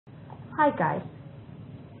Hi guys,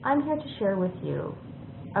 I'm here to share with you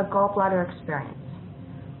a gallbladder experience.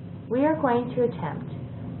 We are going to attempt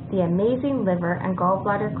the amazing liver and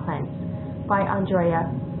gallbladder cleanse by Andrea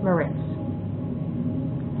Moritz.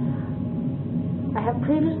 I have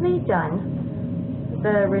previously done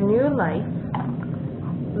the Renew Life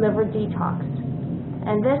liver detox,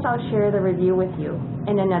 and this I'll share the review with you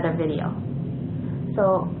in another video.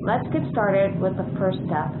 So let's get started with the first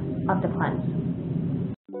step of the cleanse.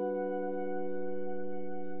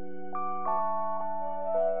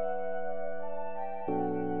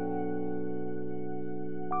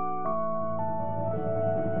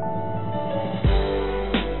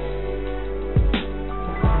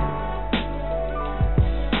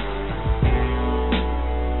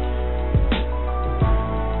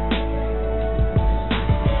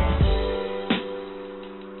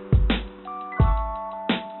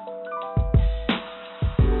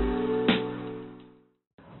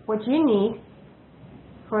 What you need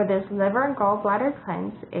for this liver and gallbladder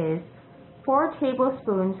cleanse is 4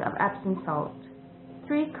 tablespoons of Epsom salt,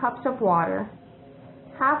 3 cups of water,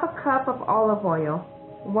 half a cup of olive oil,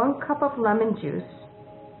 1 cup of lemon juice,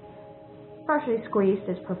 freshly squeezed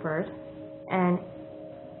is preferred, and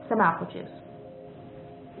some apple juice.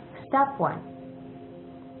 Step 1.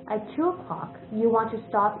 At 2 o'clock, you want to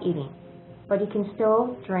stop eating, but you can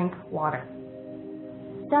still drink water.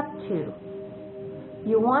 Step 2.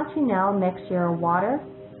 You want to now mix your water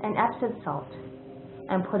and Epsom salt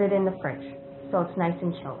and put it in the fridge so it's nice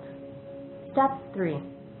and chilled. Step 3.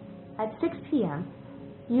 At 6 p.m.,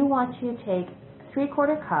 you want to take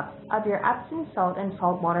 3/4 cup of your Epsom salt and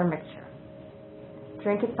salt water mixture.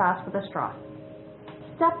 Drink it fast with a straw.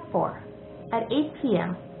 Step 4. At 8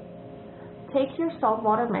 p.m., take your salt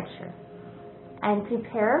water mixture and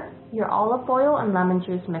prepare your olive oil and lemon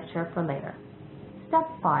juice mixture for later. Step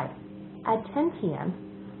 5. At 10 p.m.,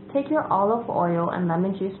 take your olive oil and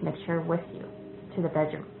lemon juice mixture with you to the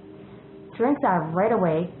bedroom. Drink that right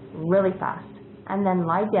away, really fast, and then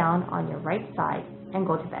lie down on your right side and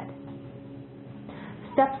go to bed.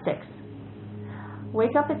 Step 6.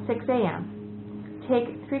 Wake up at 6 a.m.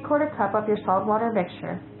 Take 3/4 cup of your salt water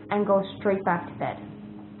mixture and go straight back to bed.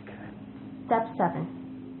 Step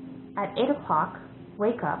 7. At 8 o'clock,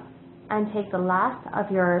 wake up and take the last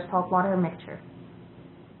of your salt water mixture.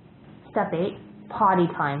 Step 8, potty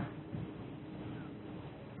time.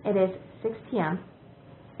 It is 6 p.m.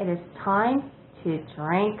 It is time to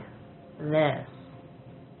drink this.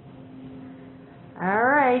 All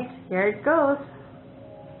right, here it goes.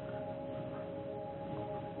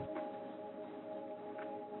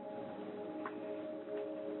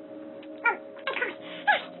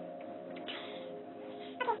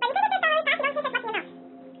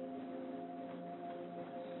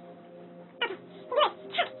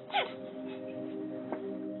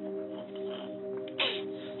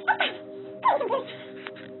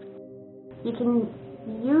 You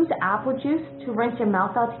can use apple juice to rinse your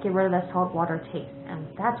mouth out to get rid of that salt water taste, and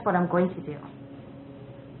that's what I'm going to do.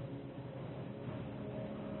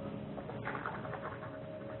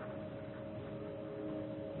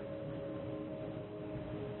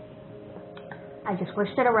 I just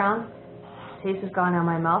swished it around. Taste is gone out of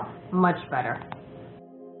my mouth. Much better.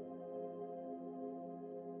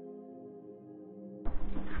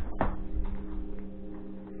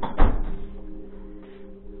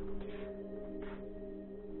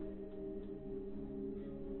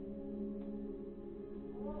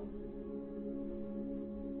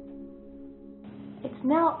 It's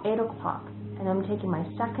now 8 o'clock, and I'm taking my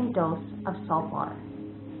second dose of salt water.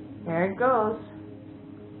 Here it goes.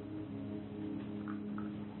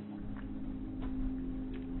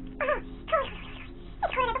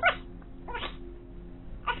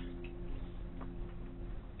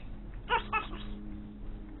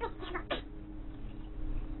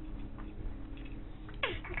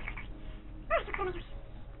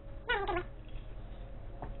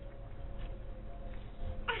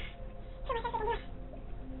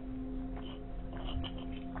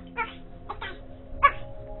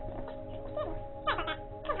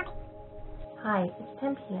 Hi, it's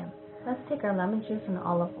 10 p.m. Let's take our lemon juice and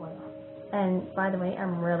olive oil. And by the way,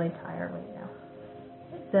 I'm really tired right now.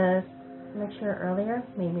 The mixture earlier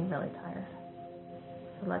made me really tired.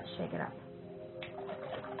 So let's shake it up.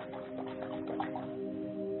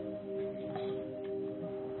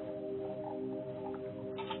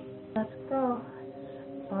 Let's go.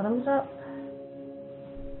 Bottoms up.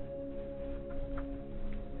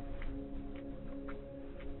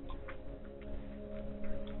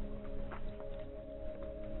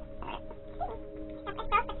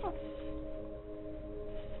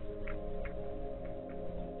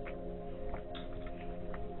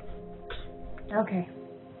 Okay.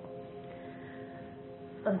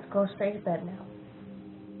 Let's go straight to bed now.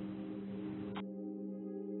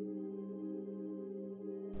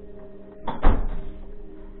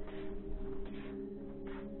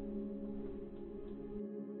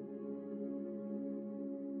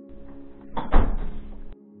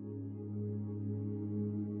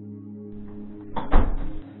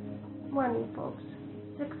 Morning, folks.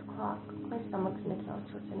 6 o'clock. My stomach's making all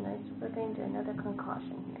sorts of noise, so we're going to do another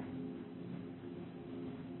concoction here.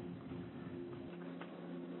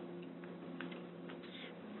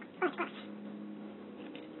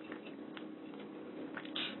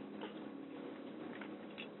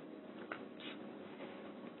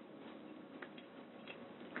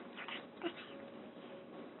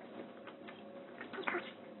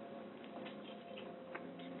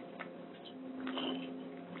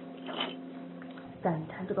 Done.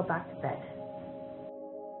 Time to go back to bed.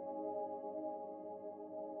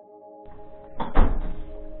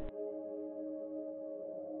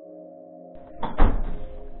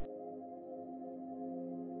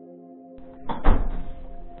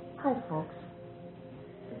 Hi, folks.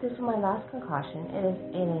 This is my last concoction. It is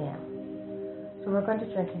 8 a.m. So we're going to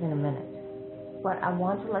drink it in a minute. But I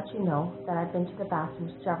want to let you know that I've been to the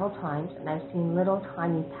bathroom several times and I've seen little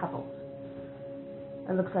tiny pebbles.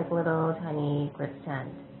 It looks like little tiny grit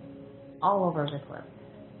sand all over the toilet.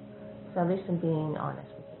 So at least I'm being honest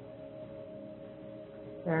with you.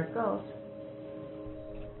 There it goes.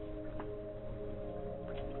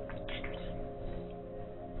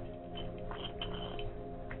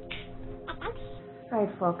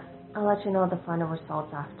 Alright, folks, I'll let you know the final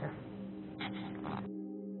results after.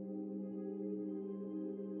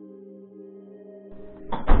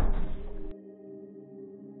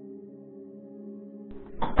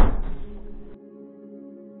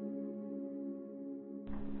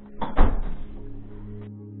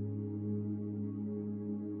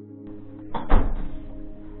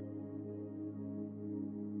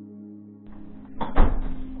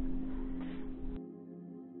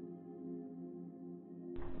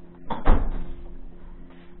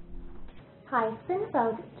 Hi, it's been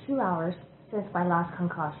about 2 hours since my last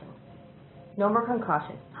concoction. No more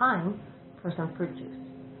concussion. Time for some fruit juice.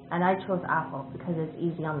 And I chose apple because it's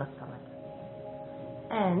easy on the stomach.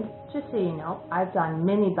 And just so you know, I've done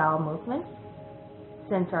mini bowel movements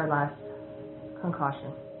since our last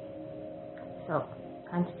concoction. So,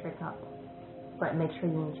 time to drink up. But make sure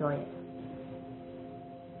you enjoy it.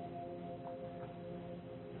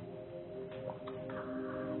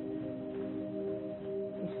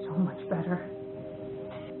 It's so much better.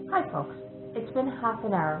 Hi folks, it's been half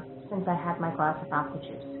an hour since I had my glass of apple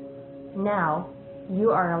juice. Now,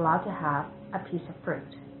 you are allowed to have a piece of fruit.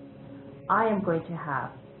 I am going to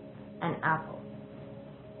have an apple.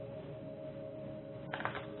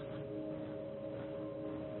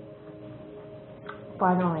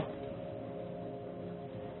 Finally.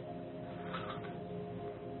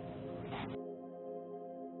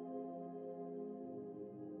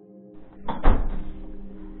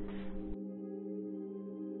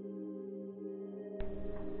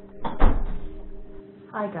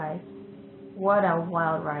 Hi guys, what a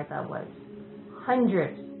wild ride that was.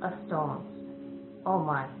 Hundreds of stones. Oh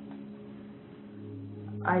my.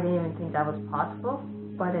 I didn't even think that was possible,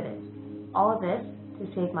 but it is. All of this to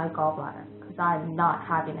save my gallbladder, because I'm not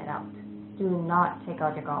having it out. Do not take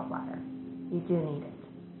out your gallbladder. You do need it.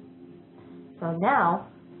 So now,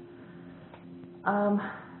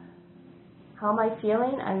 how am I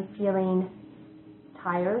feeling? I'm feeling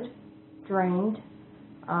tired, drained,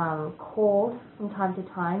 cold from time to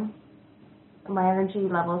time. My energy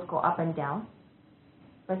levels go up and down.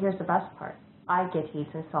 But here's the best part. I get to eat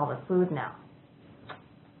some solid food now.